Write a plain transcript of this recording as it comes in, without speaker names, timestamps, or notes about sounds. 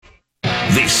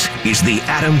This is the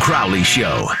Adam Crowley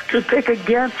Show. To pick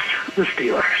against the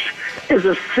Steelers is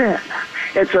a sin.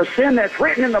 It's a sin that's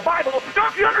written in the Bible.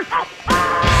 Don't you understand?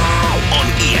 On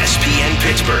ESPN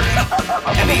Pittsburgh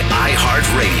and the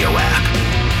iHeartRadio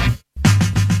app.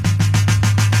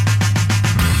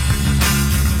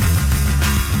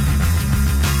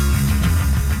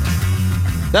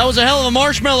 That was a hell of a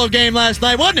marshmallow game last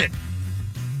night, wasn't it?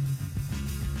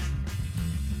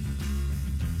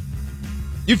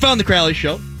 You found the Crowley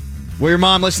Show, where your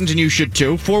mom listens and you should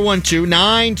too.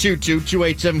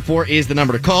 412-922-2874 is the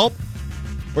number to call.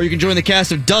 Or you can join the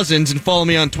cast of dozens and follow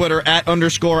me on Twitter at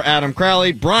 _Adam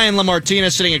Crowley. Brian LaMartina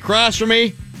sitting across from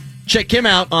me. Check him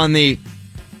out on the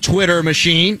Twitter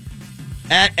machine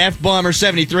at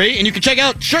FBomber73. And you can check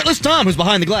out Shirtless Tom, who's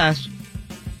behind the glass,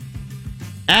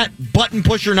 at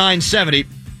ButtonPusher970.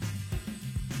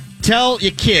 Tell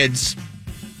your kids,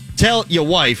 tell your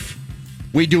wife,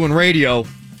 we doing radio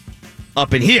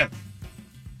up in here.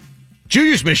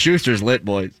 Juju Smith-Schuster's lit,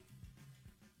 boys.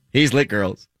 He's lit,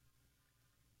 girls.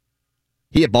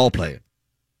 He a ball player.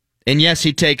 And yes,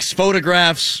 he takes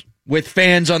photographs with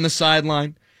fans on the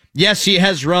sideline. Yes, he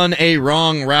has run a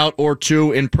wrong route or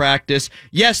two in practice.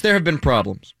 Yes, there have been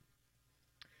problems.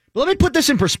 But let me put this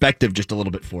in perspective just a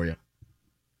little bit for you.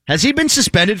 Has he been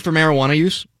suspended for marijuana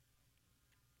use?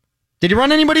 Did he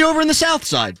run anybody over in the South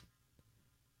Side?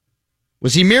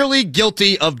 Was he merely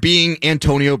guilty of being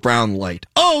Antonio Brown light?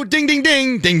 Oh, ding, ding,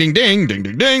 ding, ding, ding, ding, ding,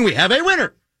 ding, ding, we have a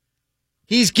winner.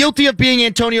 He's guilty of being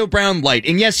Antonio Brown light.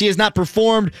 And yes, he has not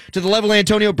performed to the level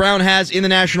Antonio Brown has in the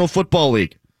National Football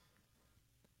League.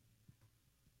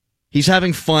 He's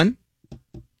having fun,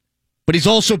 but he's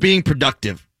also being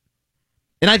productive.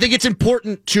 And I think it's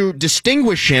important to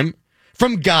distinguish him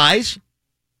from guys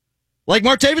like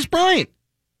Martavis Bryant.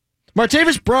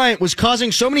 Martavis Bryant was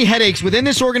causing so many headaches within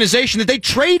this organization that they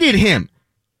traded him.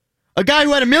 A guy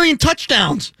who had 1 million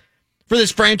touchdowns for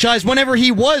this franchise whenever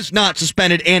he was not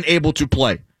suspended and able to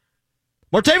play.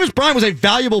 Martavis Bryant was a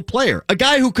valuable player, a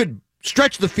guy who could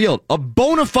stretch the field, a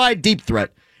bona fide deep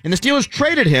threat. And the Steelers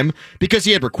traded him because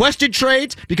he had requested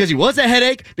trades, because he was a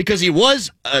headache, because he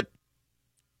was a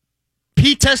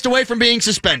P test away from being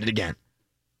suspended again.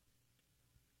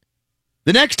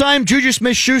 The next time Juju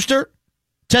Smith-Schuster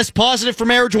tests positive for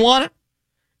marijuana,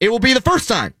 it will be the first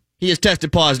time he has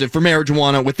tested positive for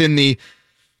marijuana within the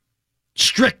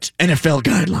strict NFL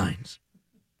guidelines.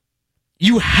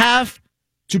 You have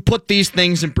to put these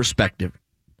things in perspective.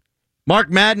 Mark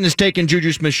Madden has taken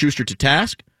Juju Smith-Schuster to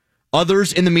task.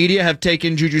 Others in the media have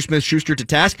taken Juju Smith-Schuster to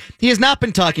task. He has not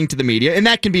been talking to the media, and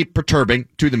that can be perturbing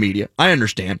to the media. I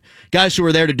understand. Guys who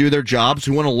are there to do their jobs,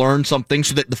 who want to learn something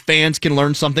so that the fans can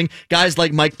learn something. Guys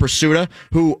like Mike Pursuta,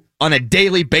 who on a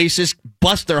daily basis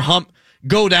bust their hump,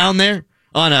 go down there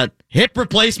on a hip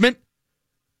replacement,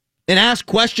 and ask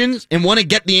questions and want to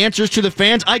get the answers to the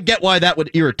fans. I get why that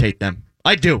would irritate them.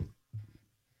 I do.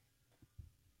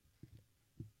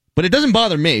 But it doesn't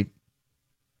bother me.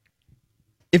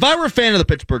 If I were a fan of the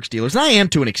Pittsburgh Steelers, and I am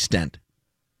to an extent,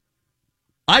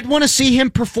 I'd want to see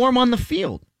him perform on the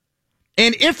field.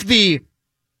 And if the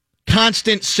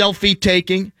constant selfie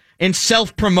taking and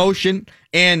self-promotion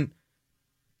and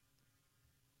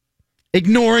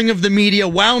ignoring of the media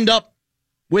wound up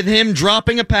with him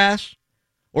dropping a pass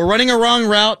or running a wrong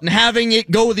route and having it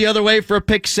go the other way for a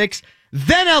pick six,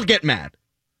 then I'll get mad.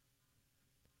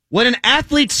 When an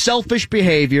athlete's selfish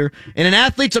behavior and an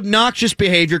athlete's obnoxious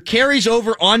behavior carries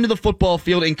over onto the football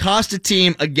field and costs a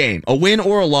team a game, a win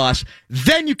or a loss,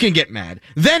 then you can get mad.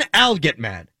 Then I'll get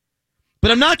mad.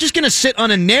 But I'm not just going to sit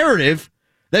on a narrative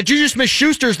that Juju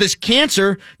Smith-Schuster is this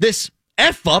cancer, this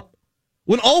F-up,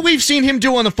 when all we've seen him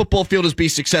do on the football field is be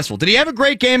successful. Did he have a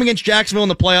great game against Jacksonville in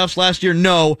the playoffs last year?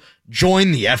 No.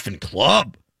 Join the effing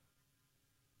club.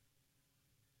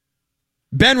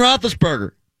 Ben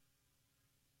Roethlisberger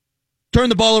turned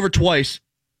the ball over twice,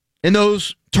 and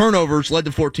those turnovers led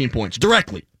to 14 points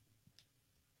directly.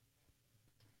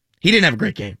 He didn't have a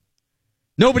great game.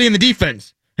 Nobody in the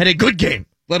defense had a good game,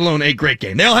 let alone a great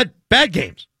game. They all had bad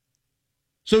games.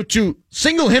 So to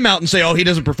single him out and say, oh, he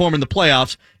doesn't perform in the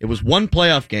playoffs, it was one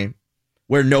playoff game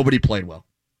where nobody played well.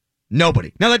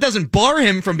 Nobody. Now, that doesn't bar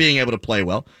him from being able to play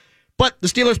well, but the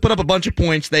Steelers put up a bunch of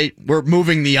points. They were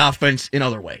moving the offense in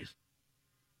other ways.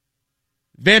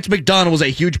 Vance McDonald was a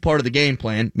huge part of the game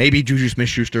plan. Maybe Juju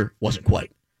Smith-Schuster wasn't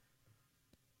quite.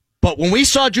 But when we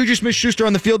saw Juju Smith-Schuster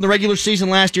on the field in the regular season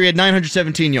last year, he had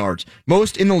 917 yards,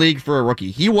 most in the league for a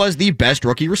rookie. He was the best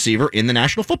rookie receiver in the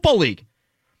National Football League.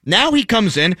 Now he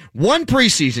comes in, one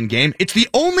preseason game. It's the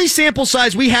only sample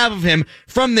size we have of him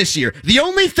from this year. The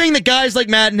only thing that guys like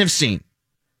Madden have seen.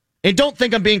 And don't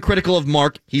think I'm being critical of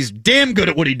Mark. He's damn good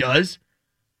at what he does.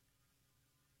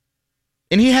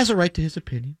 And he has a right to his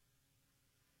opinion.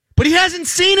 But he hasn't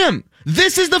seen him.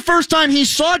 This is the first time he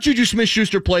saw Juju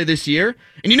Smith-Schuster play this year.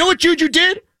 And you know what Juju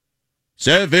did?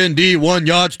 71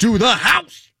 yards to the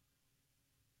house.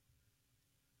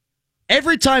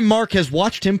 Every time Mark has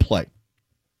watched him play,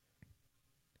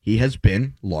 he has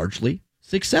been largely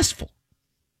successful.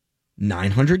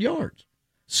 900 yards,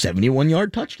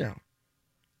 71-yard touchdown.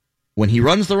 When he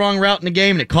runs the wrong route in the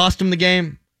game and it cost him the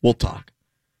game, we'll talk.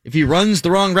 If he runs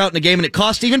the wrong route in the game and it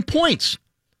costs even points,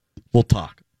 we'll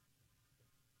talk.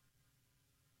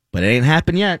 But it ain't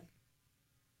happened yet.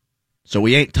 So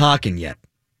we ain't talking yet.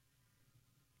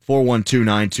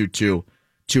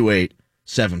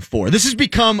 412-922-2874. This has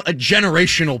become a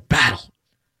generational battle.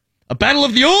 A battle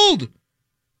of the old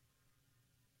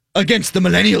against the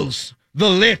millennials, the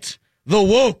lit, the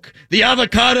woke, the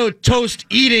avocado toast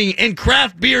eating and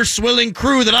craft beer swilling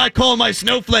crew that I call my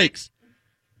snowflakes.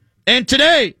 And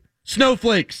today,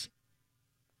 snowflakes,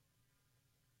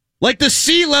 like the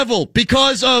sea level,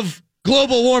 because of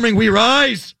global warming, we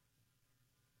rise.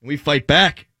 We fight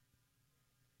back.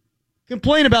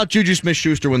 Complain about Juju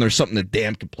Smith-Schuster when there's something to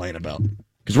damn complain about.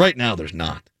 Because right now, there's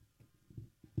not.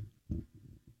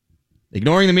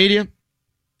 Ignoring the media?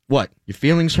 What? Your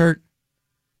feelings hurt?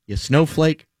 You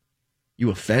snowflake? You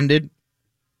offended?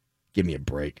 Give me a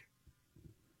break.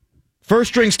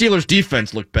 First-string Steelers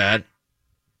defense looked bad.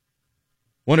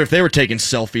 Wonder if they were taking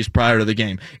selfies prior to the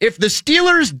game. If the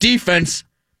Steelers defense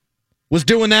was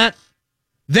doing that,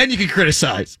 then you can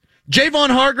criticize. Javon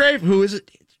Hargrave, who is a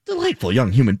delightful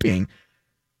young human being,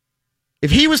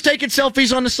 if he was taking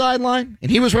selfies on the sideline and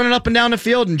he was running up and down the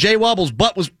field and Jay Wobble's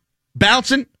butt was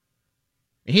bouncing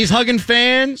and he's hugging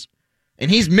fans and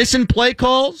he's missing play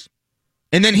calls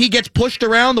and then he gets pushed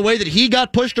around the way that he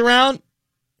got pushed around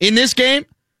in this game,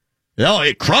 oh,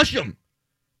 it crushed him.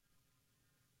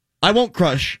 I won't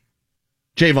crush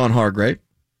Javon Hargrave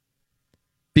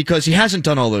because he hasn't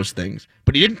done all those things,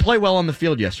 but he didn't play well on the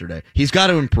field yesterday. He's got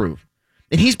to improve.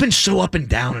 And he's been so up and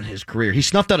down in his career. He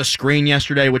snuffed out a screen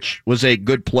yesterday, which was a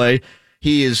good play.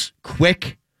 He is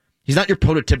quick. He's not your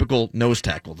prototypical nose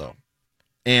tackle, though.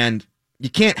 And you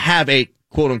can't have a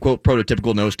quote-unquote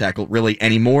prototypical nose tackle really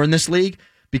anymore in this league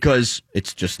because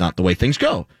it's just not the way things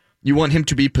go. You want him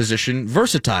to be position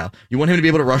versatile. You want him to be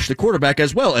able to rush the quarterback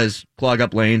as well as clog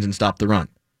up lanes and stop the run.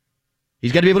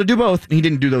 He's got to be able to do both, and he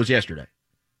didn't do those yesterday.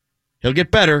 He'll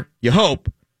get better, you hope,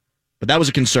 but that was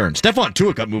a concern. Stephon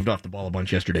Tuitt got moved off the ball a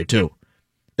bunch yesterday, too.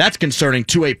 That's concerning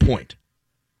to a point.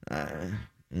 He's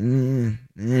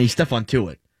Stephon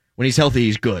Tuitt. When he's healthy,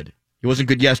 he's good. He wasn't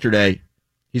good yesterday.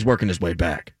 He's working his way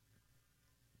back.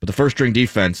 But the first-string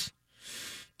defense,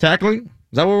 tackling?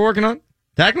 Is that what we're working on?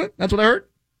 Tackling? That's what I heard?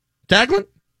 Tackling?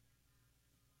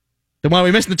 Then why are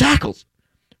we missing the tackles?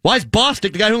 Why is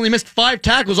Bostic, the guy who only missed 5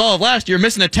 tackles all of last year,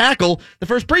 missing a tackle the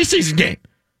first preseason game?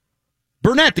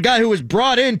 Burnett, the guy who was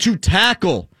brought in to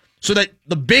tackle so that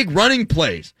the big running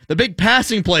plays, the big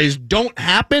passing plays don't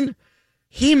happen,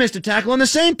 he missed a tackle on the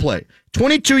same play.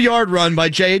 22-yard run by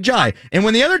Jay Ajayi. And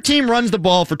when the other team runs the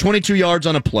ball for 22 yards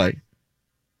on a play, and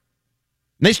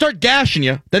they start gashing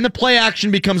you, then the play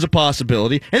action becomes a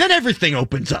possibility, and then everything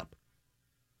opens up.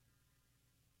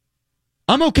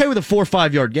 I'm okay with a 4 or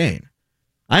 5 yard gain.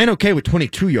 I ain't okay with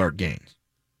 22-yard gains.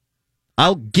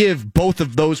 I'll give both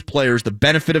of those players the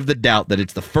benefit of the doubt that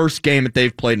it's the first game that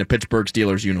they've played in a Pittsburgh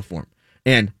Steelers uniform,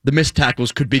 and the missed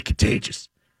tackles could be contagious.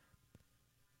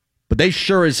 But they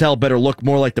sure as hell better look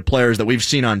more like the players that we've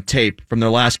seen on tape from their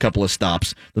last couple of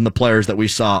stops than the players that we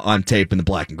saw on tape in the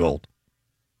black and gold.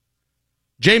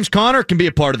 James Conner can be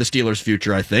a part of the Steelers'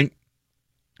 future, I think.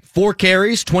 4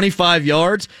 carries, 25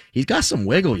 yards. He's got some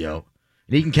wiggle, yo.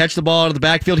 And he can catch the ball out of the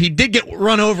backfield. He did get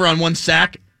run over on 1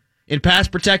 sack in pass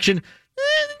protection.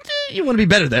 You want to be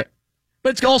better there.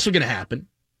 But it's also going to happen.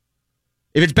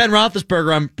 If it's Ben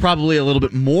Roethlisberger, I'm probably a little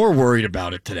bit more worried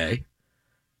about it today.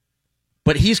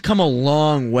 But he's come a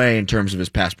long way in terms of his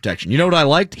pass protection. You know what I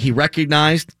liked? He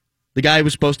recognized the guy he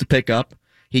was supposed to pick up.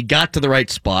 He got to the right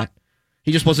spot.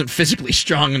 He just wasn't physically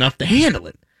strong enough to handle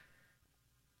it.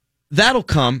 That'll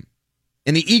come,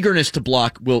 and the eagerness to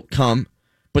block will come,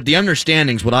 but the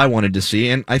understanding's what I wanted to see,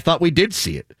 and I thought we did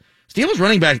see it. Steelers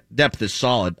running back depth is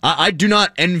solid. I do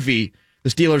not envy the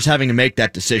Steelers having to make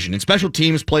that decision, and special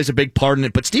teams plays a big part in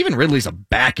it, but Stephen Ridley's a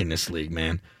back in this league,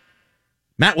 man.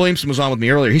 Matt Williamson was on with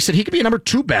me earlier. He said he could be a number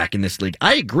 2 back in this league.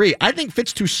 I agree. I think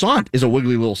Fitz Toussaint is a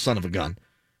wiggly little son of a gun.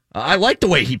 I like the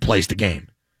way he plays the game.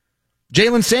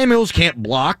 Jalen Samuels can't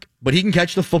block, but he can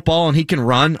catch the football and he can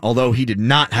run, although he did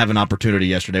not have an opportunity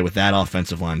yesterday with that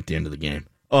offensive line at the end of the game.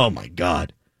 Oh, my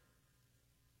God.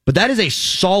 But that is a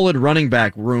solid running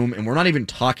back room, and we're not even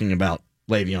talking about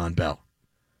Le'Veon Bell.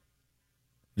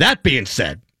 That being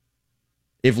said,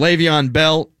 if Le'Veon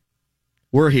Bell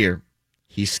were here,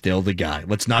 he's still the guy.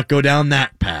 Let's not go down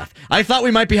that path. I thought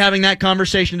we might be having that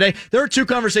conversation today. There are two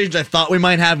conversations I thought we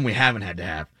might have and we haven't had to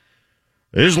have.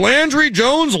 Is Landry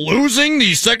Jones losing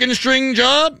the second string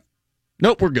job?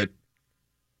 Nope, we're good.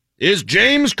 Is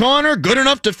James Conner good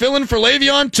enough to fill in for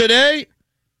Le'Veon today?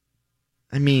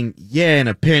 I mean, yeah, in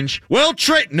a pinch. Well,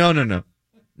 trade. No.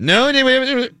 No,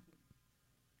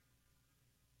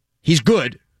 he's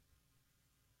good.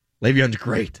 Le'Veon's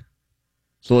great.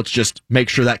 So let's just make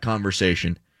sure that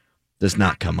conversation does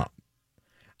not come up.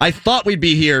 I thought we'd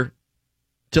be here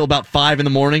till about 5 in the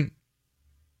morning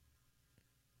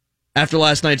after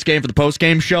last night's game for the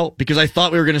post-game show because I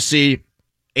thought we were going to see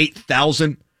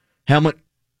 8,000 helmet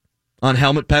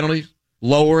penalties,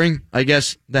 lowering, I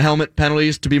guess, the helmet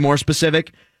penalties to be more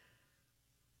specific.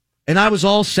 And I was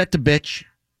all set to bitch.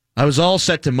 I was all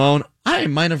set to moan. I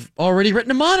might have already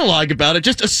written a monologue about it,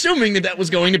 just assuming that was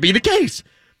going to be the case.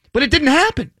 But it didn't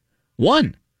happen.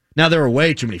 One. Now, there are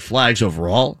way too many flags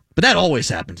overall, but that always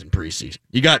happens in preseason.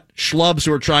 You got schlubs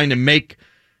who are trying to make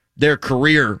their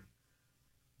career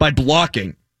by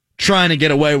blocking, trying to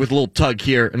get away with a little tug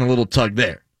here and a little tug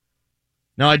there.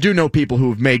 Now, I do know people who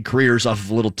have made careers off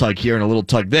of a little tug here and a little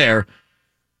tug there,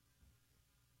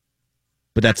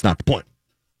 but that's not the point.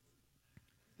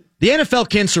 The NFL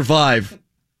can survive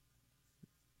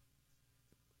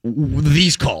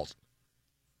these calls.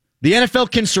 The NFL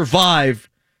can survive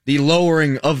the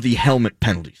lowering of the helmet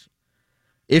penalties.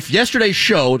 If yesterday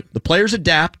showed the players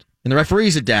adapt and the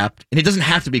referees adapt, and it doesn't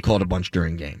have to be called a bunch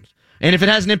during games. And if it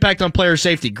has an impact on player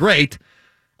safety, great.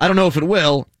 I don't know if it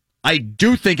will. I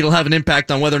do think it'll have an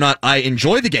impact on whether or not I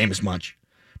enjoy the game as much.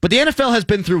 But the NFL has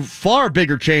been through far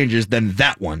bigger changes than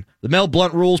that one. The Mel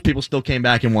Blount rules, people still came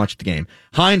back and watched the game.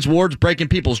 Hines Ward's breaking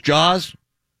people's jaws.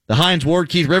 The Hines Ward,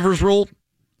 Keith Rivers rule.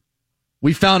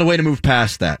 We found a way to move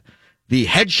past that. The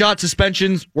headshot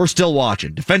suspensions, we're still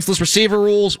watching. Defenseless receiver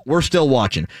rules, we're still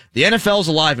watching. The NFL's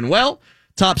alive and well.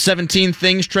 Top 17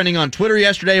 things trending on Twitter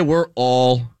yesterday were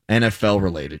all NFL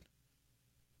related.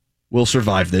 We'll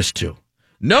survive this too.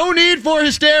 No need for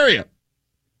hysteria.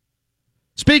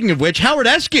 Speaking of which, Howard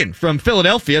Eskin from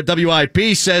Philadelphia,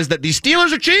 WIP, says that the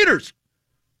Steelers are cheaters.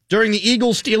 During the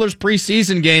Eagles-Steelers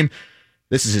preseason game,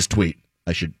 this is his tweet,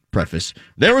 I should preface,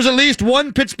 there was at least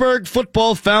one Pittsburgh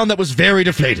football found that was very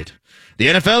deflated. The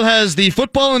NFL has the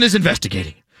football and is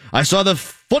investigating. I saw the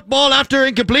football after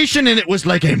incompletion, and it was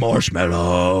like a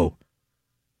marshmallow.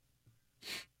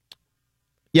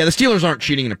 Yeah, the Steelers aren't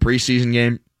cheating in a preseason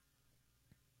game.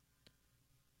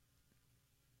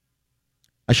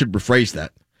 I should rephrase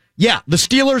that. Yeah, the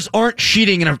Steelers aren't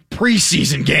cheating in a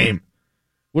preseason game.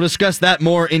 We'll discuss that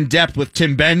more in depth with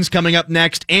Tim Benz coming up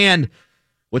next. And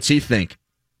what's he think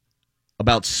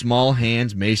about small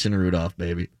hands Mason Rudolph,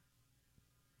 baby?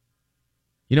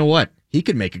 You know what? He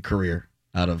could make a career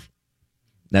out of...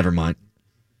 Never mind.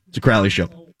 It's a Crowley Show.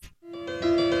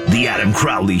 The Adam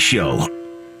Crowley Show.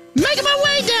 Making my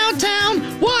way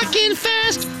downtown, walking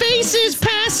fast, faces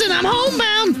passing, I'm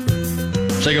homebound.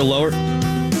 Should I go lower?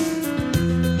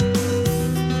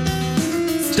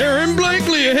 Staring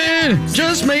blankly ahead,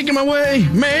 just making a way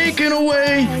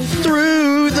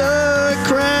through the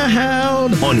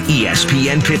crowd. On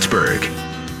ESPN Pittsburgh.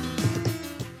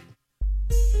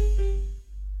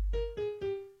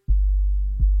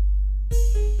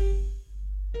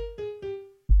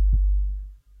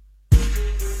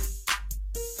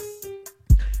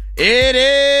 It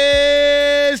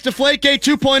is Deflategate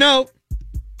 2.0.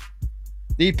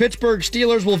 The Pittsburgh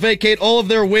Steelers will vacate all of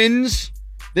their wins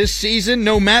this season,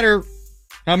 no matter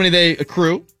how many they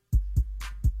accrue.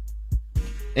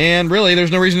 And really,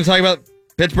 there's no reason to talk about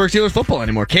Pittsburgh Steelers football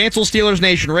anymore. Cancel Steelers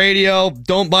Nation Radio.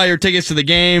 Don't buy your tickets to the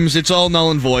games. It's all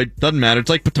null and void. Doesn't matter. It's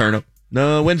like Paterno.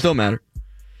 No, wins don't matter.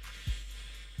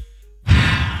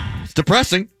 It's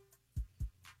depressing.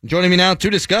 Joining me now to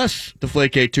discuss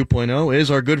Deflategate 2.0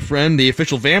 is our good friend, the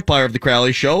official vampire of the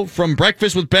Crowley Show, from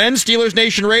Breakfast with Ben, Steelers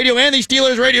Nation Radio, and the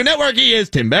Steelers Radio Network. He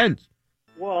is Tim Benz.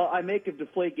 Well, I make of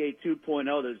Deflategate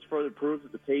 2.0 that it's further proof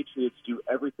that the Patriots do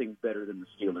everything better than the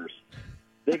Steelers.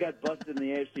 They got busted in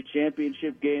the AFC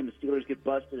Championship game. The Steelers get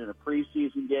busted in a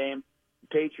preseason game. The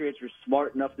Patriots were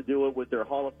smart enough to do it with their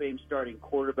Hall of Fame starting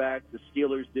quarterback. The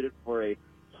Steelers did it for a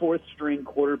fourth-string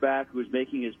quarterback who was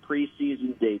making his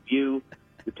preseason debut.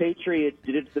 The Patriots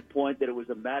did it to the point that it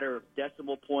was a matter of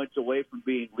decimal points away from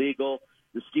being legal.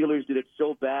 The Steelers did it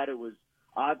so bad it was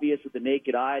obvious with the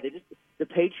naked eye. The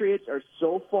Patriots are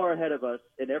so far ahead of us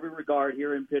in every regard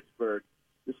here in Pittsburgh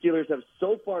The Steelers have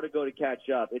so far to go to catch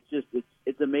up.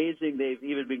 It's amazing they've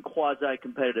even been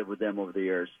quasi-competitive with them over the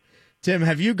years. Tim,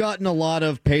 have you gotten a lot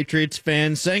of Patriots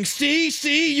fans saying,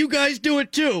 see, you guys do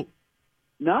it too?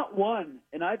 Not one,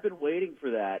 and I've been waiting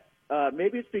for that.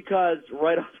 Maybe it's because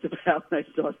right off the bat when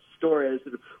I saw the story, I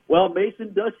said, well,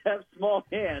 Mason does have small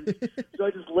hands, so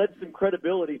I just led some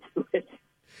credibility to it.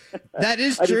 That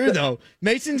is true, though.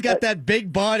 Mason's got that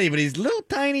big body, but he's little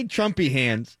tiny Trumpy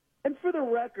hands. And for the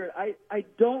record, I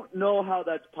don't know how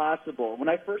that's possible. When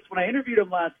I interviewed him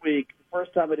last week, the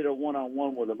first time I did a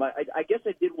one-on-one with him, I guess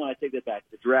I did want to take that back.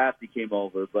 The draft, he came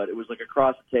over, but it was like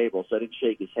across the table, so I didn't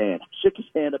shake his hand. I shook his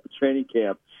hand up at training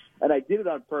camp, and I did it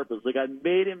on purpose. Like, I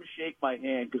made him shake my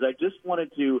hand because I just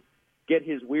wanted to get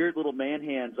his weird little man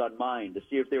hands on mine to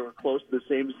see if they were close to the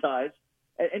same size.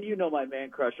 And you know my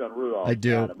man crush on Rudolph. I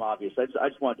do. Adam, obviously. I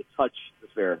just wanted to touch the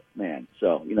fair man.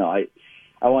 So,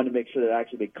 I wanted to make sure that I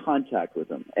actually made contact with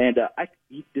him. And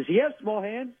does he have small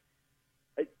hands?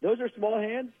 Those are small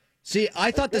hands? See, I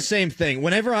thought the same thing.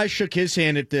 Whenever I shook his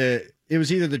hand it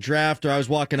was either the draft or I was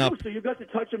walking up. So you got to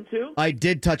touch him too? I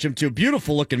did touch him too.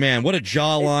 Beautiful looking man. What a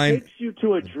jawline. It takes you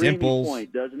to a dreamy dimples.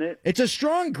 point, doesn't it? It's a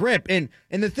strong grip. And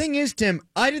the thing is, Tim,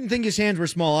 I didn't think his hands were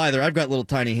small either. I've got little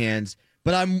tiny hands.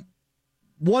 But I'm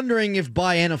wondering if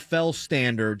by NFL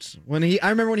standards, I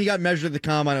remember when he got measured at the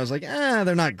combine, I was like,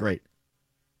 they're not great.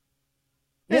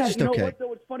 Yeah, just you know okay. what, though?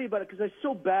 What's funny about it, because I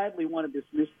so badly want to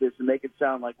dismiss this and make it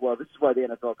sound like, well, this is why the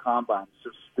NFL Combine is so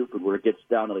stupid, where it gets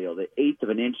down to the eighth of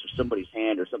an inch of somebody's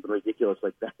hand or something ridiculous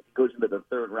like that. It goes into the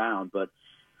third round. But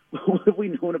what have we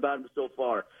known about him so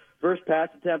far? First pass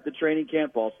attempt at training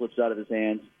camp, ball slips out of his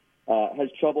hands. Has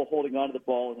trouble holding onto the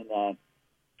ball in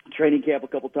training camp a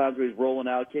couple times where he's rolling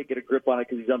out, can't get a grip on it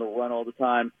because he's on the run all the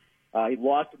time. He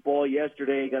lost the ball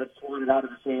yesterday, got it sorted out of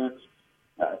his hands.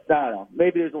 I don't know.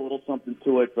 Maybe there's a little something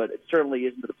to it, but it certainly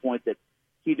isn't to the point that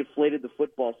he deflated the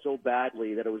football so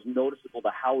badly that it was noticeable to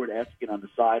Howard Eskin on the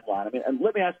sideline. I mean, and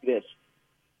let me ask you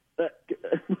this.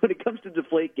 When it comes to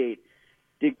Deflategate,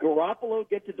 did Garoppolo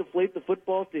get to deflate the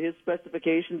footballs to his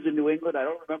specifications in New England? I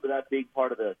don't remember that being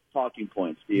part of the talking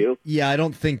points. Do you? Yeah, I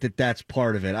don't think that's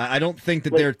part of it. I don't think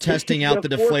that they're testing out the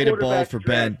deflated ball for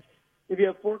Ben. If you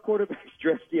have 4 quarterbacks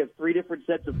dressed, you have 3 different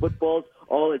sets of footballs,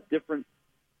 all at different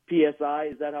PSI.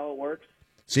 Is that how it works?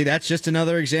 See, that's just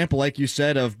another example, like you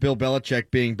said, of Bill Belichick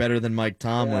being better than Mike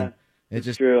Tomlin. Yeah, it's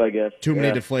just true, I guess. Too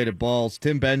many deflated balls.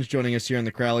 Tim Ben's joining us here on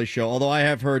the Crowley Show, although I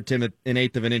have heard, Tim, that an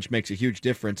eighth of an inch makes a huge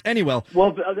difference. Anyway.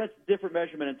 Well, that's a different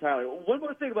measurement entirely. One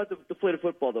more thing about the deflated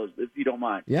football, though, if you don't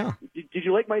mind. Yeah. Did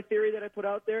you like my theory that I put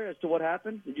out there as to what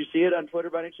happened? Did you see it on Twitter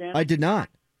by any chance? I did not.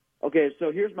 Okay,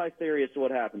 so here's my theory as to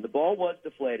what happened. The ball was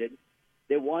deflated.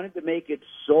 They wanted to make it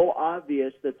so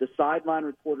obvious that the sideline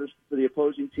reporters for the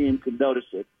opposing team could notice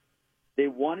it. They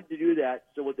wanted to do that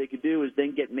so what they could do is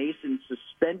then get Mason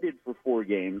suspended for 4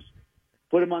 games,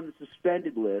 put him on the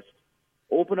suspended list,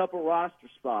 open up a roster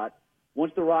spot.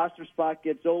 Once the roster spot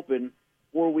gets open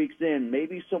 4 weeks in,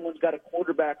 maybe someone's got a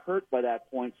quarterback hurt by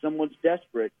that point, someone's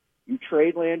desperate. You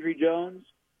trade Landry Jones.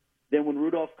 Then when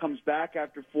Rudolph comes back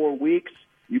after 4 weeks,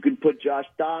 you can put Josh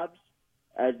Dobbs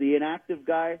as the inactive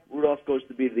guy. Rudolph goes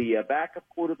to be the backup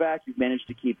quarterback. You've managed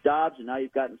to keep Dobbs, and now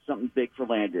you've gotten something big for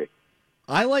Landry.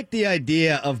 I like the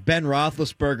idea of Ben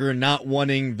Roethlisberger not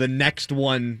wanting the next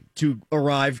one to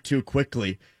arrive too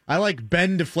quickly. I like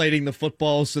Ben deflating the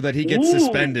football so that he gets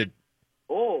suspended.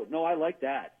 Oh, no, I like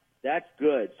that. That's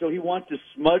good. So he wants to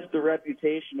smudge the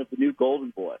reputation of the new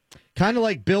Golden Boy. Kind of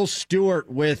like Bill Stewart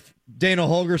with Dana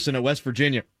Holgerson at West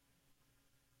Virginia.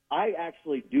 I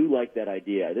actually do like that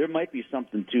idea. There might be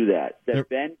something to that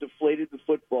Ben deflated the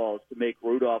footballs to make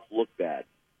Rudolph look bad.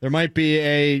 There might be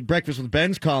a Breakfast with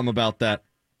Ben's column about that.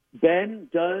 Ben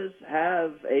does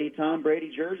have a Tom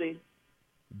Brady jersey.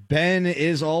 Ben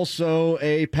is also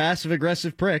a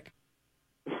passive-aggressive prick.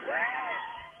 All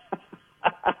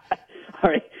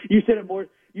right. You said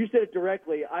it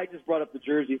directly. I just brought up the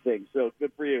jersey thing, so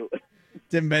good for you.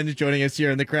 Tim Ben's joining us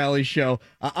here in the Crowley Show.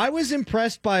 I was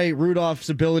impressed by Rudolph's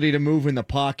ability to move in the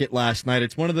pocket last night.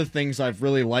 It's one of the things I've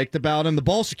really liked about him. The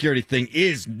ball security thing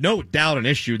is no doubt an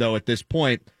issue, though, at this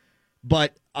point.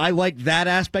 But I like that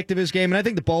aspect of his game, and I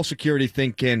think the ball security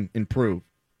thing can improve.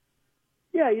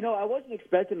 Yeah, I wasn't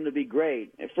expecting him to be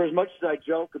great. For as much as I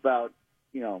joke about,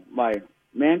 my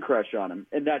man crush on him,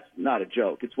 and that's not a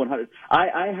joke. It's 100.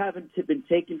 I haven't been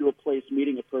taken to a place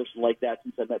meeting a person like that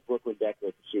since I met Brooklyn Decker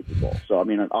at the Super Bowl. So,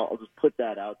 I'll just put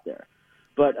that out there.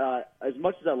 But as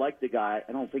much as I like the guy,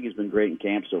 I don't think he's been great in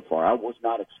camp so far. I was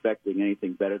not expecting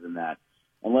anything better than that,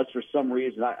 unless for some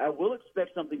reason I will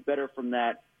expect something better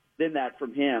than that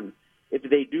from him if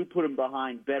they do put him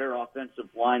behind better offensive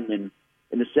linemen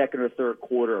in the second or third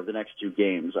quarter of the next two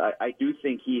games. I do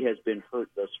think he has been hurt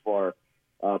thus far,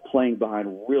 playing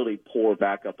behind really poor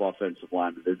backup offensive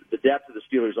linemen. The depth of the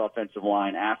Steelers' offensive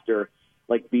line after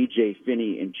like B.J.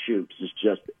 Finney and Chooks is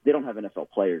just they don't have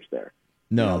NFL players there.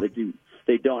 No, they do.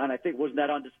 They don't. And I think wasn't that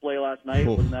on display last night?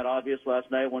 Wasn't that obvious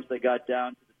last night once they got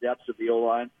down to the depths of the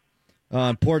O-line?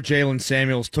 Poor Jalen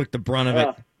Samuels took the brunt of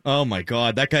it. Oh my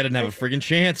God, that guy didn't have a friggin'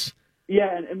 chance.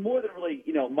 Yeah, and more than really,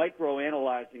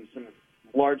 micro-analyzing some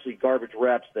largely garbage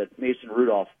reps that Mason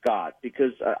Rudolph got,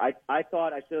 because I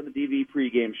said on the DV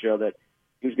pregame show that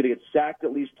he was going to get sacked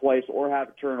at least twice or have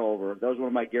a turnover. That was one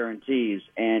of my guarantees,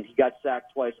 and he got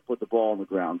sacked twice and put the ball on the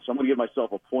ground. So I'm going to give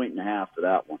myself 1.5 points for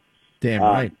that one. Damn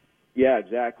right. Yeah,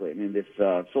 exactly. I mean, if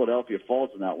Philadelphia falls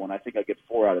in that one, I think I get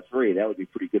 4 out of 3. That would be a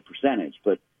pretty good percentage.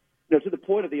 But to the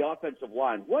point of the offensive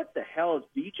line, what the hell is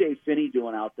B.J. Finney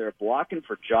doing out there blocking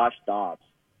for Josh Dobbs?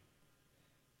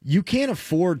 You can't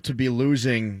afford to be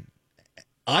losing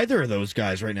either of those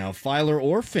guys right now, Filer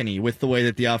or Finney, with the way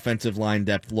that the offensive line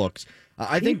depth looks.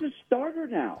 I think he's a starter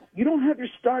now. You don't have your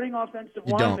starting offensive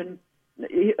lineman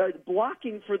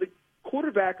blocking for the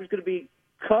quarterback who's going to be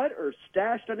cut or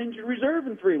stashed on injured reserve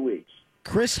in 3 weeks.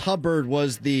 Chris Hubbard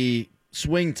was the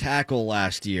swing tackle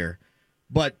last year.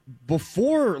 But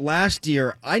before last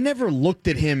year, I never looked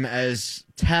at him as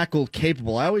tackle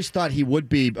capable. I always thought he would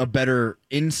be a better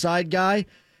inside guy.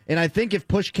 And I think if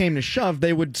push came to shove,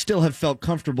 they would still have felt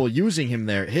comfortable using him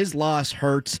there. His loss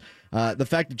hurts. The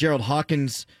fact that Gerald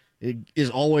Hawkins is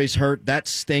always hurt, that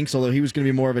stinks, although he was going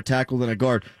to be more of a tackle than a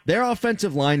guard. Their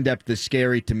offensive line depth is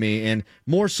scary to me, and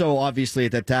more so, obviously,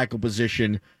 at that tackle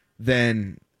position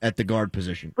than at the guard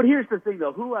position. But here's the thing,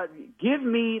 though. Give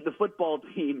me the football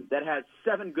team that has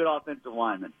 7 good offensive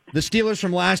linemen. The Steelers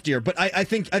from last year, but I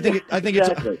think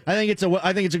it's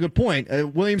a good point.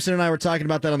 Williamson and I were talking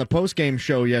about that on the post-game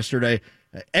show yesterday.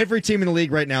 Every team in the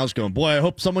league right now is going, boy, I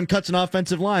hope someone cuts an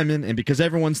offensive lineman, and because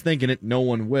everyone's thinking it, no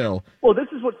one will. Well, this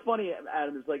is what's funny,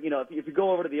 Adam, is like, if you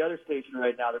go over to the other station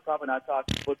right now, they're probably not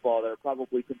talking football. They're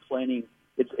probably complaining.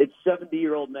 It's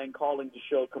 70-year-old men calling the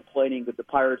show complaining that the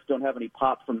Pirates don't have any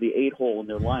pop from the 8-hole in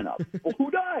their lineup. Well,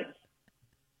 who does?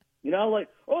 They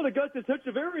got this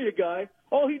Echeverria guy.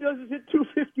 All he does is hit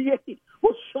 258.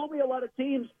 Well, show me a lot of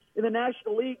teams in the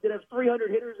National League that have 300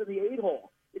 hitters in the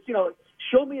 8-hole. It's,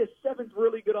 show me a 7th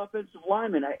really good offensive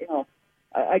lineman.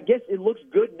 I guess it looks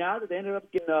good now that they ended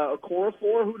up getting a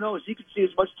Okorafor. Who knows? He could see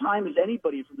as much time as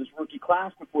anybody from this rookie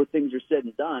class before things are said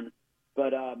and done.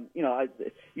 But,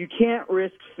 you can't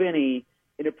risk Finney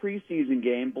in a preseason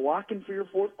game blocking for your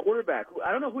 4th quarterback.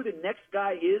 I don't know who the next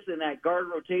guy is in that guard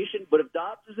rotation, but if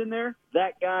Dobbs is in there,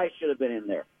 that guy should have been in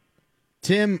there.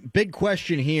 Tim, big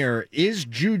question here. Is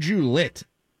Juju lit?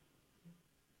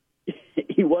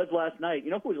 He was last night.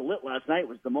 Who was lit last night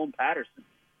was Damone Patterson.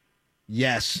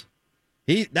 Yes.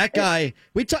 That guy,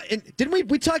 we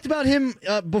talked about him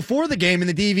before the game in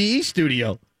the DVE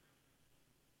studio.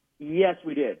 Yes,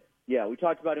 we did. Yeah, we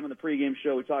talked about him on the pregame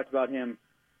show. We talked about him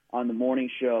on the morning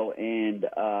show, and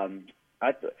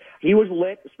he was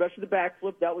lit, especially the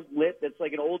backflip. That was lit. That's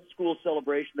like an old school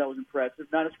celebration. That was impressive.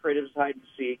 Not as creative as hide and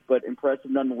seek, but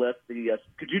impressive nonetheless.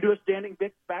 Could you do a standing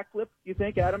backflip, you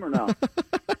think, Adam, or no?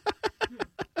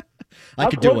 I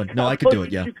could do it. No, I could do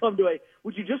it, yeah.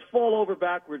 Would you just fall over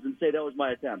backwards and say that was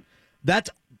my attempt? That's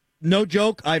no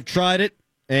joke. I've tried it,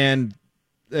 and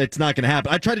it's not going to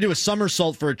happen. I tried to do a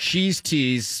somersault for a cheese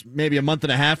tease maybe a month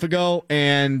and a half ago,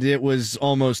 and it was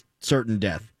almost certain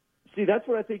death. See, that's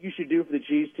what I think you should do for the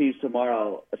cheese tease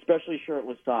tomorrow, especially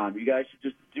shirtless Tom. You guys should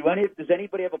just does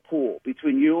anybody have a pool?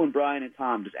 Between you and Brian and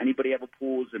Tom, does anybody have a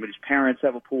pool? Does his parents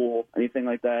have a pool? Anything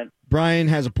like that? Brian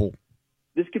has a pool.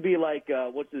 This could be like,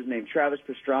 what's his name? Travis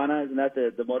Pastrana? Isn't that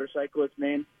the motorcyclist's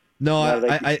name? No,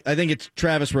 I think it's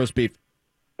Travis Roast Beef.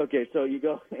 Okay, so you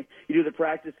do the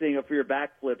practicing for your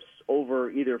backflips over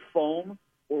either foam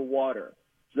or water.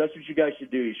 So that's what you guys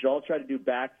should do. You should all try to do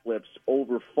backflips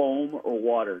over foam or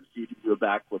water so you can do a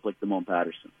backflip like Damone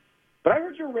Patterson. But I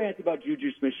heard your rant about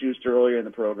Juju Smith-Schuster earlier in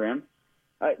the program.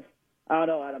 I don't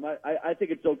know, Adam. I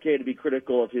think it's okay to be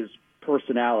critical of his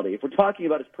personality. If we're talking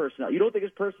about his personality, you don't think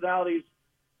his personality is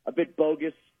a bit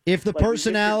bogus? If the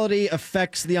personality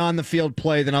affects the on-the-field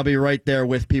play, then I'll be right there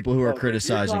with people who are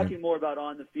criticizing him. You're talking more about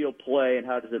on-the-field play and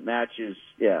how does it match his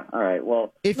 – yeah, all right.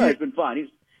 Well, he's been fine.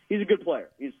 He's a good player.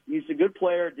 He's a good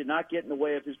player, did not get in the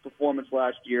way of his performance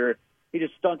last year. He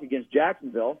just stunk against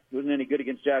Jacksonville. He wasn't any good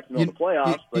against Jacksonville in the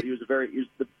playoffs, but he was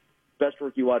the best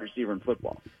rookie wide receiver in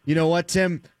football. You know what,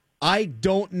 Tim? I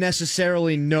don't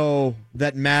necessarily know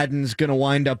that Madden's going to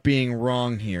wind up being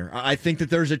wrong here. I think that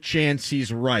there's a chance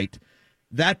he's right.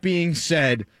 That being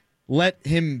said, let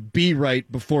him be right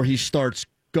before he starts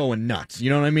going nuts. You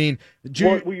know what I mean?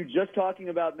 Were you just talking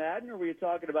about Madden, or were you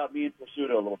talking about me and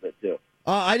Pursuto a little bit too?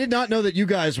 I did not know that you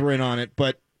guys were in on it,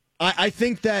 but I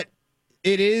think that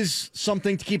it is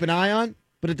something to keep an eye on.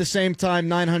 But at the same time,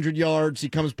 900 yards, he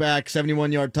comes back,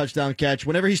 71-yard touchdown catch.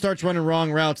 Whenever he starts running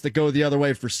wrong routes that go the other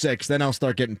way for 6, then I'll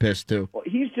start getting pissed too. Well,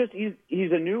 he's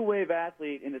a new wave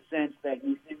athlete in the sense that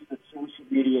he thinks that social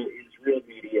media is real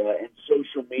media, and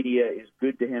social media is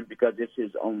good to him because it's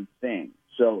his own thing.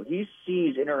 So he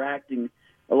sees interacting.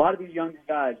 A lot of these younger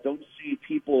guys don't see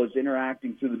people as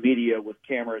interacting through the media with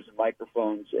cameras and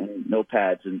microphones and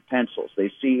notepads and pencils.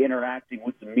 They see interacting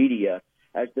with the media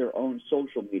as their own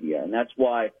social media. And that's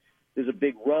why there's a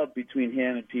big rub between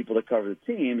him and people that cover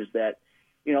the team is that,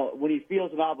 you know, when he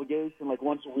feels an obligation, like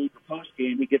once a week or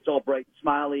post-game, he gets all bright and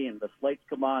smiley and the lights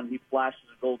come on and he flashes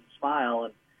a golden smile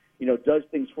and, you know, does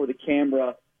things for the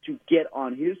camera to get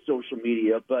on his social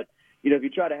media. But, you know, if you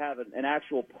try to have an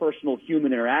actual personal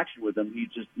human interaction with him,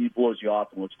 he blows you off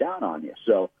and looks down on you.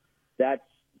 So that's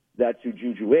who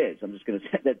Juju is. I'm just going to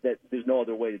say that there's no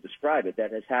other way to describe it.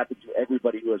 That has happened to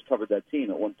everybody who has covered that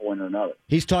team at one point or another.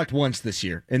 He's talked once this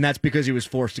year, and that's because he was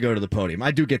forced to go to the podium.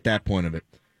 I do get that point of it.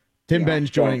 Tim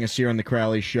Benz joining us here on the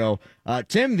Crowley Show.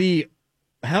 Tim, the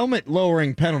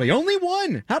helmet-lowering penalty, only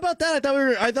one. How about that? I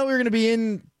thought we were going to be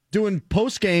in doing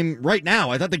post-game right now.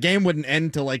 I thought the game wouldn't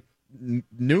end till like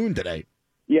noon today.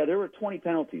 Yeah, there were 20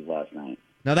 penalties last night.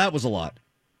 Now, that was a lot.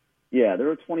 Yeah, there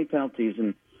were 20 penalties,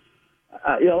 and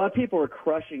you know, a lot of people are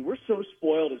crushing. We're so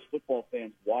spoiled as football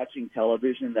fans watching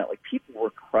television that, like, people were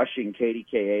crushing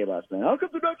KDKA last night. How come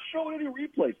they're not showing any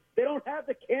replays? They don't have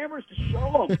the cameras to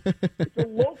show them. It's a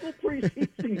local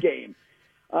preseason game.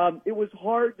 It was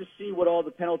hard to see what all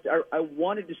the penalties. I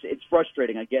wanted to see. It's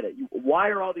frustrating. I get it. Why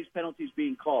are all these penalties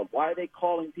being called? Why are they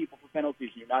calling people for penalties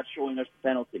and you're not showing us the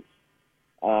penalties?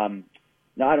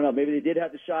 Now, I don't know. Maybe they did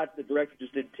have the shots. The director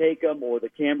just didn't take them, or the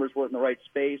cameras weren't in the right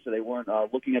space, or they weren't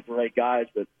looking at the right guys.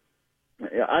 But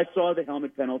I saw the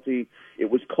helmet penalty. It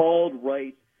was called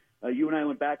right. You and I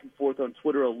went back and forth on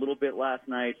Twitter a little bit last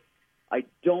night. I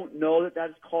don't know that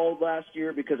is called last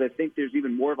year because I think there's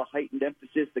even more of a heightened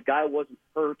emphasis. The guy wasn't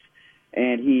hurt,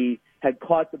 and he had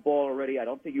caught the ball already. I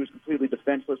don't think he was completely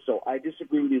defenseless, so I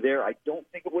disagree with you there. I don't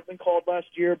think it would have been called last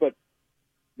year, but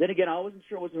then again, I wasn't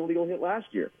sure it was an illegal hit last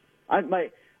year.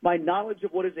 My knowledge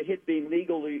of what is a hit being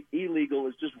legal or illegal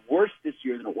is just worse this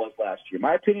year than it was last year.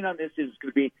 My opinion on this is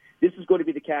going to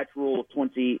be the catch rule of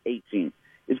 2018.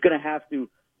 It's going to have to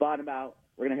bottom out.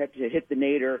 We're going to have to hit the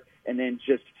nadir and then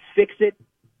just fix it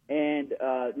and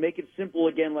make it simple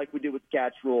again like we did with the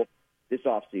catch rule this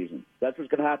offseason. That's what's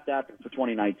going to happen for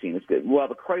 2019. We'll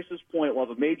have a crisis point. We'll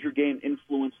have a major game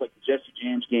influence like the Jesse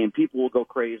James game. People will go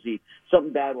crazy.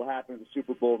 Something bad will happen in the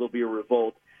Super Bowl. There'll be a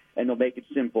revolt. And they'll make it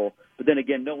simple. But then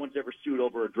again, no one's ever sued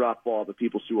over a drop ball, but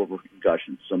people sue over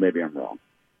concussions, so maybe I'm wrong.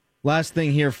 Last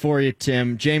thing here for you,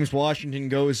 Tim. James Washington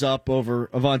goes up over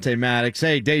Avonte Maddox.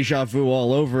 Hey, deja vu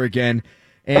all over again.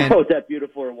 And, oh, is that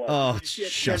beautiful or what? Oh, it's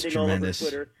just tremendous.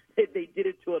 They did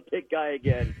it to a pick guy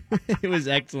again. It was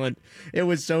excellent. It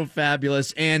was so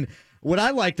fabulous. And what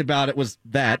I liked about it was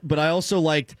that, but I also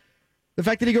liked the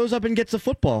fact that he goes up and gets the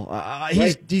football.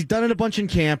 He's done it a bunch in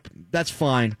camp. That's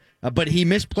fine. But he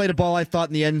misplayed a ball, I thought,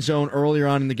 in the end zone earlier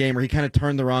on in the game where he kind of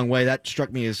turned the wrong way. That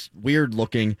struck me as weird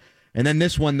looking. And then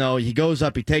this one, though, he goes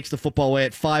up, he takes the football away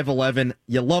at 5'11".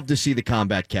 You love to see the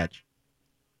combat catch.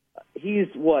 He's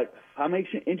what? How many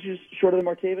inches shorter than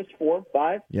Martavis? 4,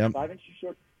 5? Yep. 5 inches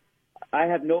short? I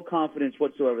have no confidence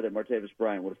whatsoever that Martavis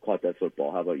Bryant would have caught that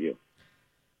football. How about you?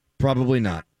 Probably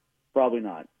not. Probably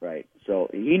not, right. So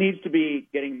he needs to be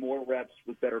getting more reps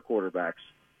with better quarterbacks.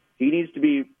 He needs to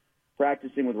be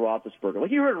practicing with Roethlisberger. Like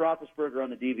you heard Roethlisberger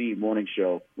on the DV morning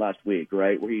show last week,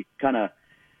 right, where he kind of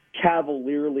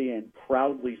cavalierly and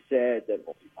proudly said that,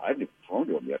 well, I haven't even thrown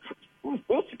to him yet. Who's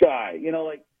this guy? You know,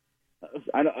 like,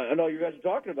 I know you guys are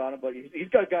talking about him, but he's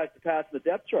got guys to pass in the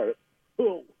depth chart.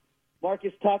 Who?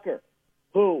 Marcus Tucker.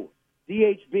 Who?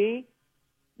 DHB?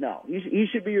 No, he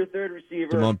should be your third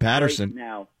receiver. Damone Patterson. Right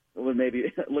now. Well,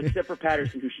 maybe, except for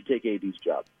Patterson, who should take AB's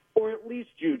job. Or at least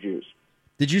Juju's.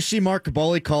 Did you see Mark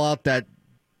Cabali call out that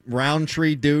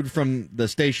Roundtree dude from the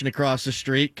station across the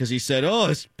street? Because he said, oh,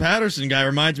 this Patterson guy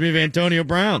reminds me of Antonio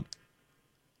Brown.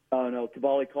 Oh, no,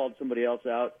 Cabali called somebody else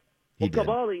out. He did.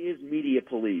 Cabali is media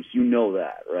police. You know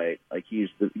that, right? Like he's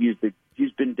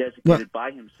been designated by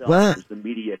himself as the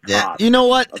media cop. You know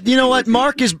what? You know what?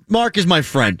 Mark is my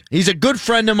friend. He's a good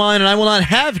friend of mine, and I will not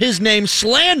have his name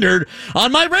slandered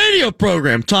on my radio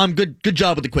program. Tom, good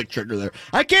job with the quick trigger there.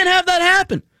 I can't have that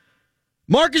happen.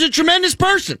 Mark is a tremendous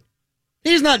person.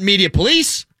 He's not media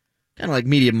police. Kind of like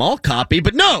Media Mall copy,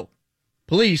 but no!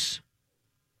 Police,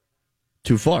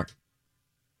 too far.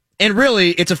 And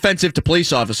really, it's offensive to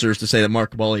police officers to say that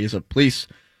Mark Kaboly is a police.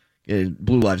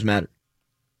 Blue Lives Matter.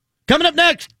 Coming up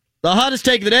next, the hottest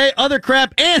take of the day, other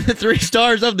crap, and the 3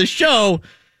 stars of the show.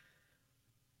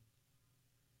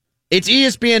 It's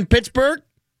ESPN Pittsburgh,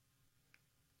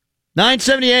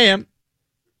 970 AM,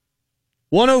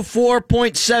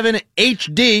 104.7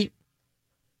 HD,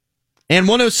 and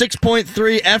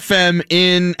 106.3 FM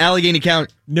in Allegheny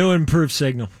County. No improved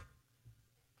signal.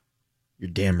 You're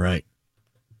damn right.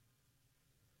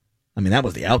 I mean, that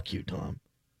was the out cue, Tom.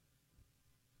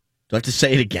 Do I have to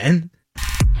say it again?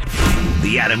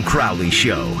 The Adam Crowley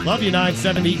Show. Love you,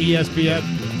 970 ESPN.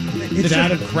 It's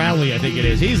Adam Crowley, I think it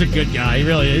is. He's a good guy. He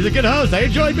really is. He's a good host. I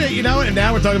enjoy it, you know. And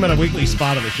now we're talking about a weekly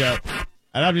spot on the show.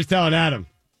 And I'm just telling Adam,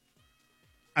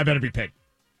 I better be paid.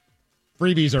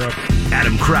 Freebies are open.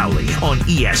 Adam Crowley on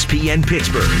ESPN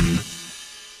Pittsburgh.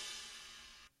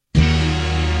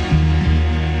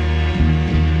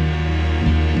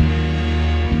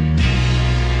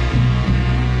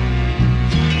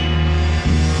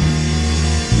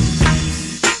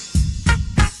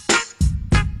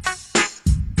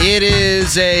 It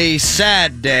is a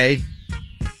sad day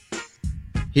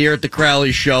here at the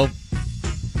Crowley Show.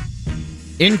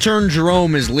 Intern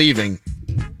Jerome is leaving,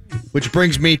 which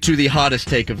brings me to the hottest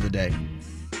take of the day.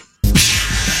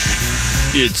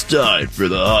 It's time for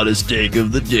the hottest take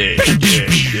of the day.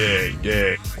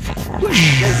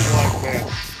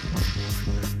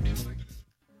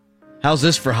 How's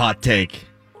this for hot take?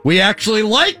 We actually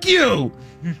like you!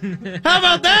 How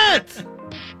about that?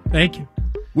 Thank you.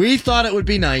 We thought it would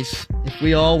be nice if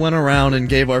we all went around and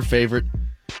gave our favorite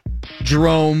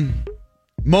Jerome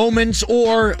moments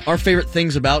or our favorite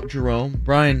things about Jerome.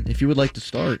 Brian, if you would like to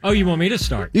start. Oh, you want me to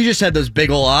start? You just had those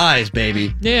big ol' eyes,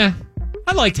 baby. Yeah.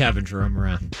 I liked having Jerome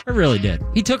around. I really did.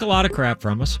 He took a lot of crap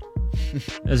from us,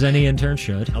 as any intern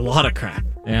should. A lot of crap.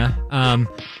 Yeah.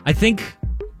 I think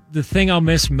the thing I'll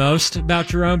miss most about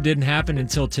Jerome didn't happen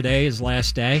until today, his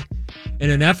last day. In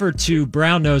an effort to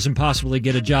brown nose and possibly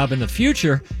get a job in the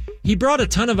future, he brought a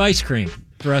ton of ice cream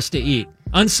for us to eat.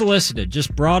 Unsolicited,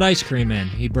 just brought ice cream in.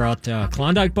 He brought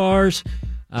Klondike bars.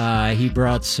 He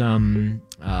brought some...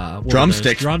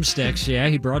 drumsticks. Drumsticks, yeah,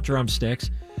 he brought drumsticks.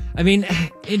 I mean,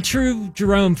 in true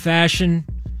Jerome fashion,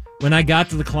 when I got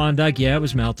to the Klondike, yeah, it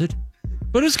was melted.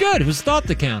 But it was good. It was thought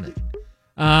that counted.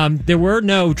 There were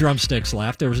no drumsticks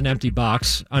left. There was an empty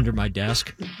box under my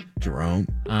desk. Jerome.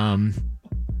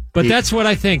 But that's what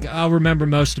I think I'll remember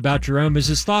most about Jerome is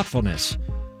his thoughtfulness,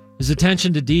 his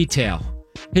attention to detail,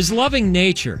 his loving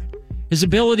nature, his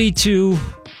ability to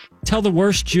tell the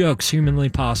worst jokes humanly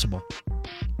possible.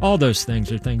 All those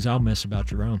things are things I'll miss about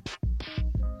Jerome.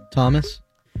 Thomas?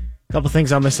 A couple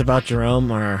things I'll miss about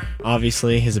Jerome are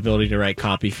obviously his ability to write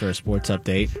copy for a sports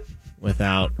update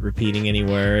without repeating any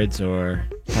words or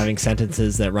having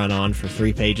sentences that run on for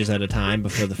 3 pages at a time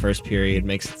before the first period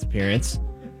makes its appearance.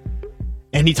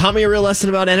 And he taught me a real lesson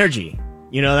about energy.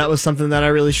 You know, that was something that I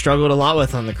really struggled a lot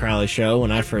with on the Crowley Show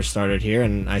when I first started here,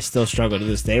 and I still struggle to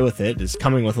this day with it, is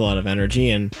coming with a lot of energy.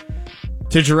 And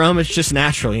to Jerome, it's just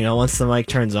natural. You know, once the mic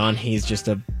turns on, he's just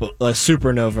a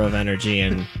supernova of energy,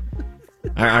 and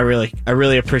I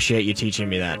really appreciate you teaching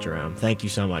me that, Jerome. Thank you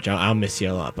so much. I'll miss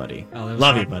you a lot, buddy.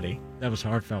 Love you, buddy. That was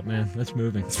heartfelt, man. That's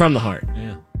moving. It's from the heart.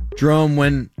 Yeah. Jerome,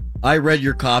 when I read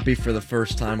your copy for the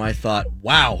first time, I thought,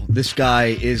 wow, this guy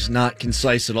is not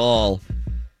concise at all.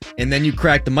 And then you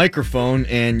cracked the microphone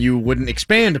and you wouldn't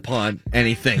expand upon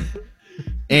anything.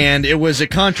 And it was a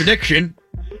contradiction,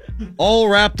 all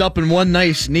wrapped up in one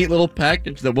nice, neat little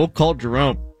package that we'll call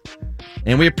Jerome.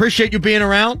 And we appreciate you being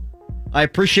around. I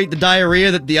appreciate the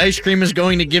diarrhea that the ice cream is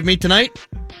going to give me tonight.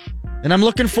 And I'm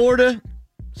looking forward to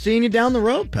seeing you down the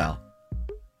road, pal.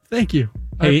 Thank you.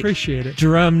 I appreciate it.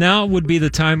 Jerome, now would be the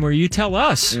time where you tell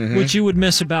us what you would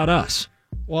miss about us.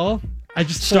 Well, I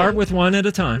just start with one at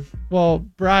a time. Well,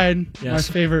 Brian, Yes.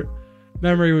 my favorite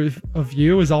memory of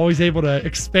you is always able to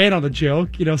expand on the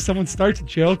joke. You know, someone starts a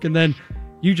joke and then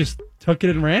you just took it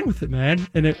and ran with it, man.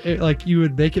 And it like you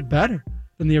would make it better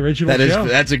than the original joke.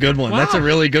 That's a good one. Wow. That's a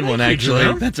really good one, Thank you, actually.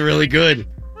 Jerome. That's a really good.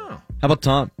 Oh. How about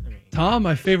Tom? Tom,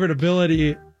 my favorite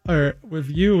ability with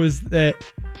you was that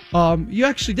you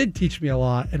actually did teach me a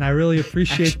lot, and I really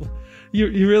appreciate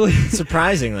you really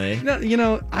Surprisingly. No, you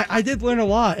know, I did learn a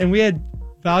lot, and we had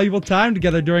valuable time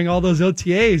together during all those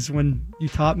OTAs when you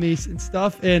taught me and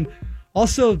stuff. And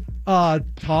also,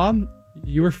 Tom,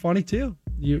 you were funny too.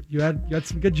 You had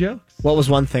some good jokes. What was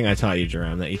one thing I taught you,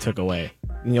 Jerome, that you took away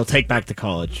and you'll take back to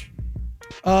college?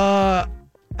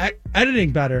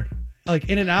 Editing better, like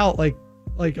in and out, like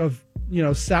of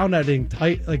sound editing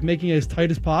tight, like making it as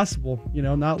tight as possible,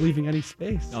 not leaving any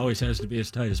space. Always has to be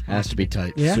as tight as possible. Has to be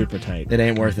tight. Yeah. Super tight. It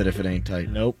ain't worth it if it ain't tight.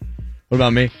 Nope. What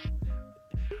about me?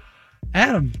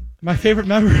 Adam, my favorite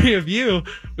memory of you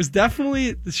was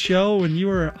definitely the show when you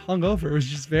were hungover. It was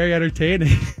just very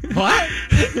entertaining. What?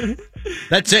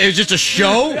 That's it. It was just a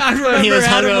show? I remember He was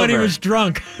Adam when he hungover. was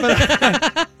drunk.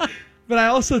 But I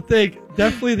also think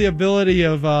definitely the ability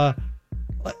of,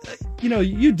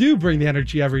 you do bring the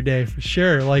energy every day for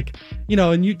sure. Like,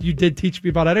 and you did teach me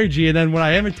about energy. And then when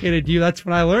I imitated you, that's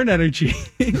when I learned energy.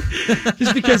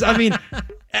 Just because,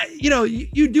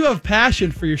 you do have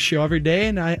passion for your show every day.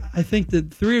 And I think the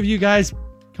three of you guys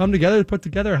come together to put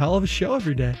together a hell of a show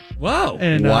every day. Whoa.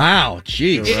 And, Wow.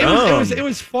 Jeez. it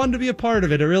was fun to be a part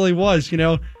of it. It really was,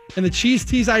 And the cheese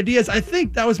teas ideas, I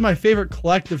think that was my favorite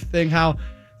collective thing, how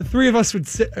the three of us would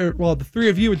the three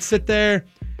of you would sit there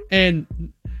and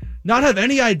not have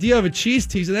any idea of a cheese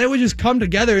tease, and then it would just come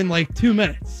together in like 2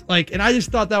 minutes. And I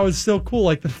just thought that was so cool,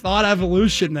 like the thought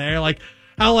evolution there, like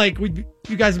how you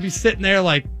guys would be sitting there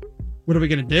like, what are we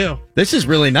gonna do? This is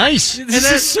really nice.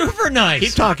 This is super nice.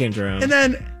 Keep talking, Jerome. And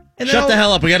then Shut the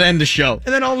hell up. We got to end the show.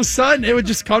 And then all of a sudden, it would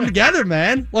just come together,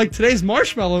 man. Like today's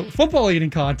marshmallow football eating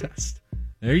contest.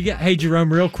 There you go. Hey,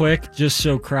 Jerome, real quick, just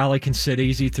so Crowley can sit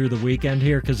easy through the weekend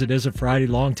here, because it is a Friday,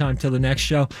 long time till the next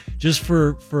show. Just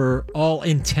for all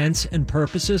intents and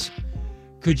purposes,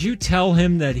 could you tell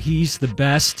him that he's the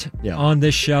best on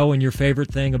this show and your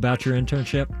favorite thing about your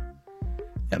internship?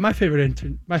 Yeah, my favorite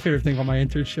thing on my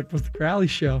internship was the Crowley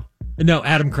show. No,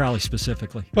 Adam Crowley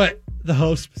specifically. But the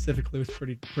host specifically was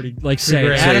pretty like say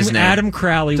great. Adam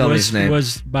Crowley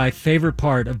was my favorite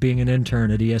part of being an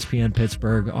intern at ESPN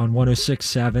Pittsburgh on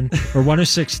 106.7 or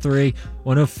 106.3,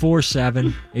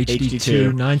 104.7 HD2,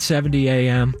 970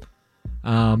 AM,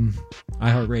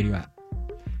 iHeartRadio app.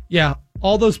 Yeah,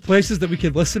 all those places that we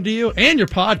could listen to you and your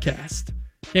podcast.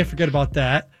 Can't forget about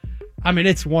that. I mean,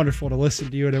 it's wonderful to listen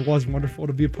to you, and it was wonderful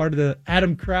to be a part of the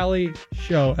Adam Crowley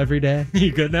show every day.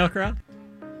 You good now, Crowley?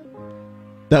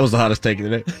 That was the hottest take of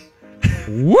the day.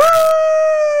 Woo!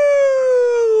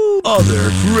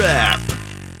 Other crap.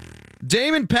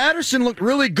 Damon Patterson looked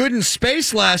really good in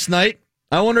space last night.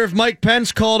 I wonder if Mike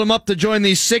Pence called him up to join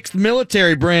the 6th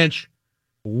military branch.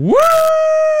 Woo!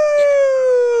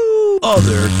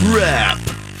 Other crap.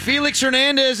 Felix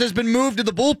Hernandez has been moved to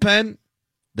the bullpen.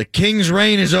 The King's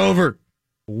reign is over.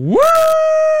 Woo!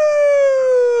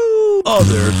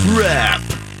 Other crap.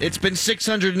 It's been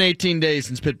 618 days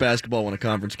since Pitt basketball won a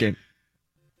conference game.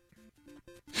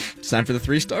 It's time for the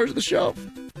 3 stars of the show.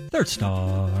 Third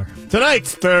star.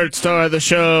 Tonight's third star of the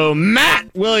show,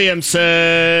 Matt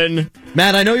Williamson.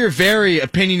 Matt, I know you're very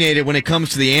opinionated when it comes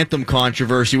to the anthem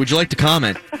controversy. Would you like to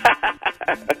comment?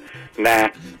 Nah.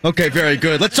 Okay, very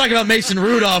good. Let's talk about Mason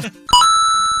Rudolph.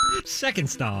 Second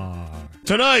star.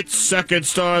 Tonight's second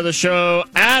star of the show,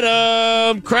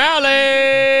 Adam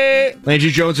Crowley.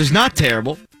 Landry Jones is not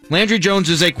terrible. Landry Jones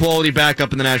is a quality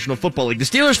backup in the National Football League. The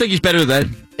Steelers think he's better than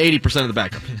 80% of the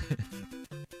backup.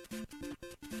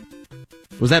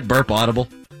 Was that burp audible?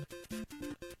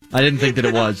 I didn't think that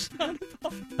it was.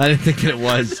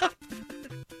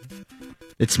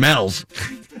 It smells.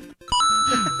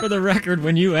 For the record,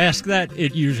 when you ask that,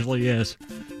 it usually is.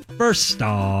 First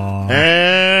star.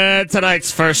 And tonight's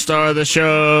first star of the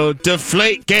show,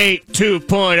 Deflategate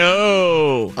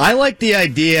 2.0. I like the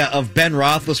idea of Ben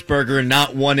Roethlisberger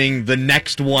not wanting the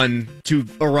next one to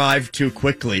arrive too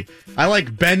quickly. I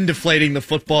like Ben deflating the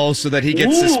football so that he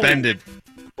gets suspended.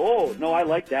 Oh, no, I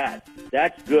like that.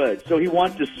 That's good. So he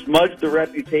wants to smudge the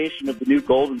reputation of the new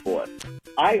Golden Boy.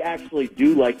 I actually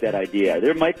do like that idea.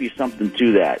 There might be something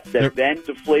to that. Ben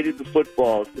deflated the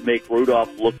footballs to make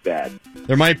Rudolph look bad.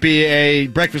 There might be a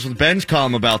Breakfast with Ben's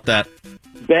column about that.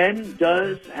 Ben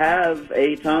does have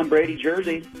a Tom Brady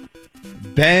jersey.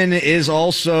 Ben is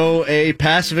also a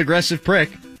passive-aggressive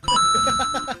prick.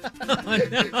 Oh,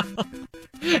 no.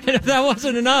 And if that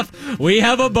wasn't enough, we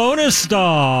have a bonus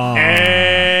star.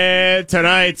 And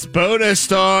tonight's bonus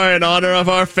star in honor of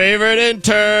our favorite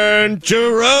intern, Jerome.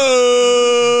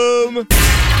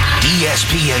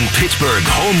 ESPN Pittsburgh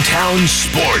Hometown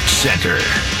Sports Center.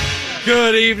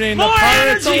 Good evening. More the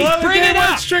Pirates' energy. 11-game Bring it up.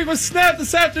 win streak was snapped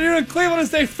this afternoon in Cleveland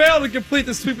as they failed to complete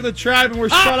the sweep of the Tribe and were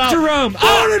shut out. Jerome.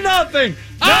 4-0.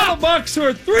 Now the Bucks, who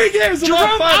are 3 games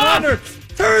above 500,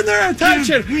 turn their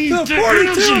attention to the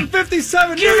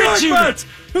 42-57 New York Mets,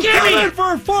 who come in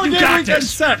for a 4-game weekend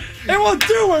set and will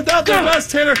do without their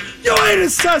best hitter,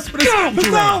 Yoenis Cespedes,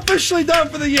 who's now officially done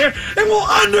for the year and will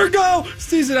undergo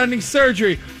season-ending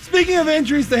surgery. Speaking of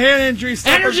injuries, the hand injury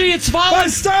it's falling. by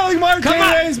Starling Marte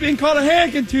is being called a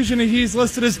hand contusion, and he's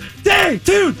listed as day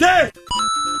to day.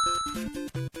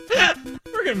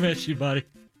 gonna miss you, buddy.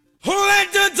 Who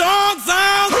let the dogs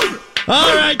out?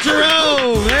 All right,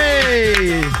 Jerome.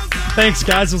 Hey. Thanks,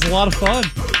 guys. It was a lot of fun.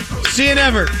 See you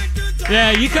never.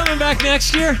 Yeah, you coming back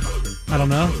next year? I don't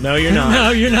know. No, you're not.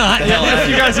 No, you're not. If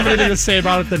you guys have anything to say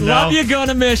about it, then no. Love you,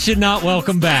 gonna miss you, not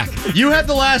welcome back. You have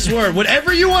the last word.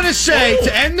 Whatever you want to say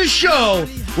to end the show,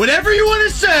 whatever you want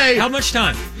to say. How much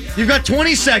time? You've got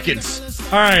 20 seconds.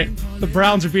 All right. The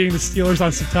Browns are beating the Steelers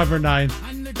on September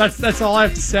 9th. That's all I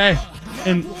have to say.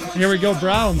 And here we go,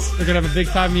 Browns. They're going to have a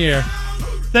big-time year.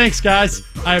 Thanks, guys.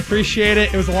 I appreciate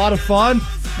it. It was a lot of fun.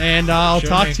 And I'll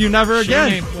talk to you never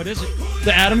again. What is it?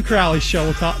 The Adam Crowley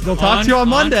Show. They'll talk to you on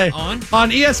Monday. On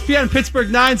ESPN, Pittsburgh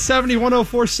 970,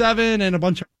 1047, and a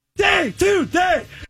bunch of... Day!